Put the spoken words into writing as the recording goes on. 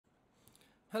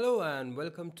Hello and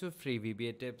welcome to free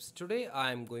VBA tips. Today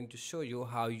I am going to show you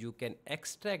how you can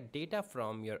extract data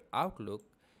from your Outlook,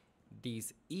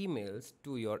 these emails,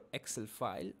 to your Excel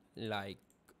file like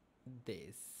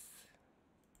this.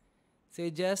 So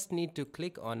you just need to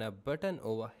click on a button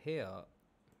over here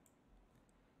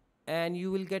and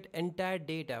you will get entire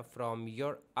data from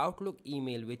your Outlook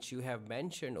email which you have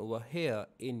mentioned over here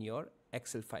in your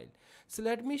Excel file. So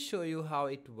let me show you how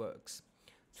it works.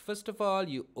 First of all,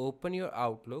 you open your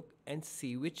Outlook and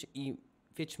see which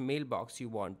mailbox you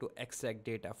want to extract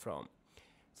data from.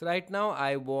 So right now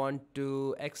I want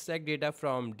to extract data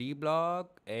from D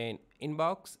block and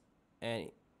inbox,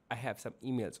 and I have some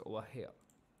emails over here.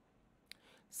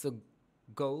 So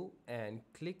go and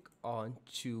click on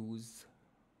choose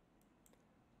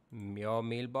your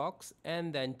mailbox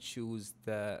and then choose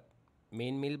the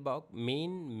main mailbox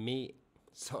main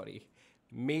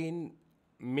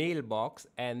mailbox,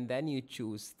 and then you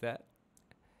choose the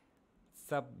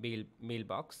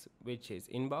mailbox which is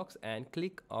inbox and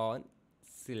click on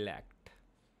select.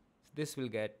 This will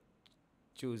get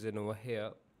chosen over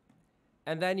here,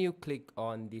 and then you click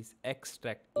on these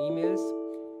extract emails.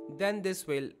 Then this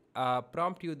will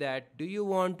prompt you that do you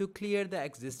want to clear the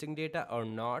existing data or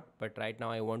not, but right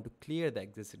now I want to clear the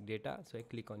existing data, so I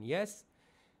click on yes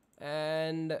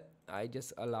and I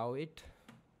just allow it,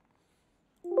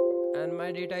 and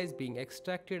my data is being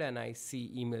extracted and I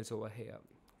see emails over here.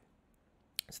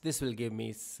 So this will give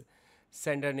me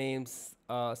sender names,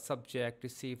 subject,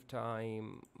 receive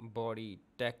time, body,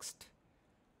 text,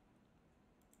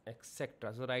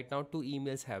 etc. So right now 2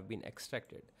 emails have been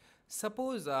extracted.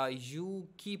 Suppose you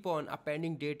keep on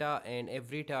appending data and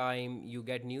every time you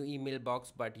get new email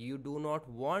box, but you do not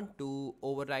want to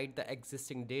overwrite the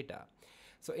existing data.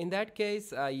 So in that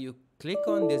case, you click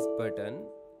on this button,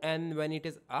 and when it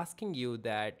is asking you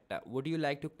that would you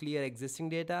like to clear existing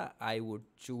data, I would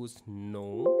choose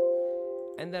no,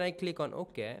 and then I click on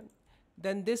OK.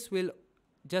 Then this will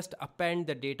just append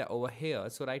the data over here.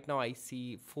 So right now I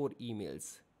see 4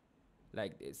 emails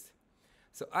like this.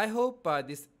 So I hope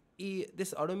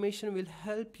this automation will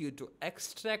help you to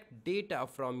extract data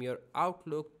from your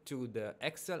Outlook to the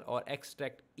Excel, or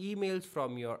extract emails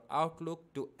from your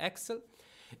Outlook to Excel.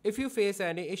 If you face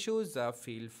any issues,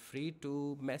 feel free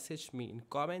to message me in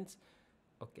comments.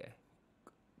 Okay.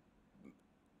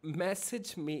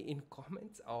 Message me in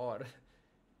comments or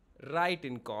write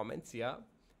in comments, yeah.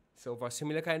 So for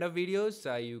similar kind of videos,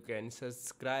 you can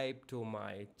subscribe to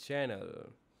my channel.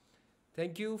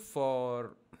 Thank you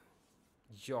for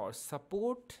your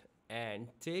support and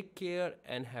take care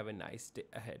and have a nice day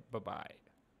ahead. Bye bye.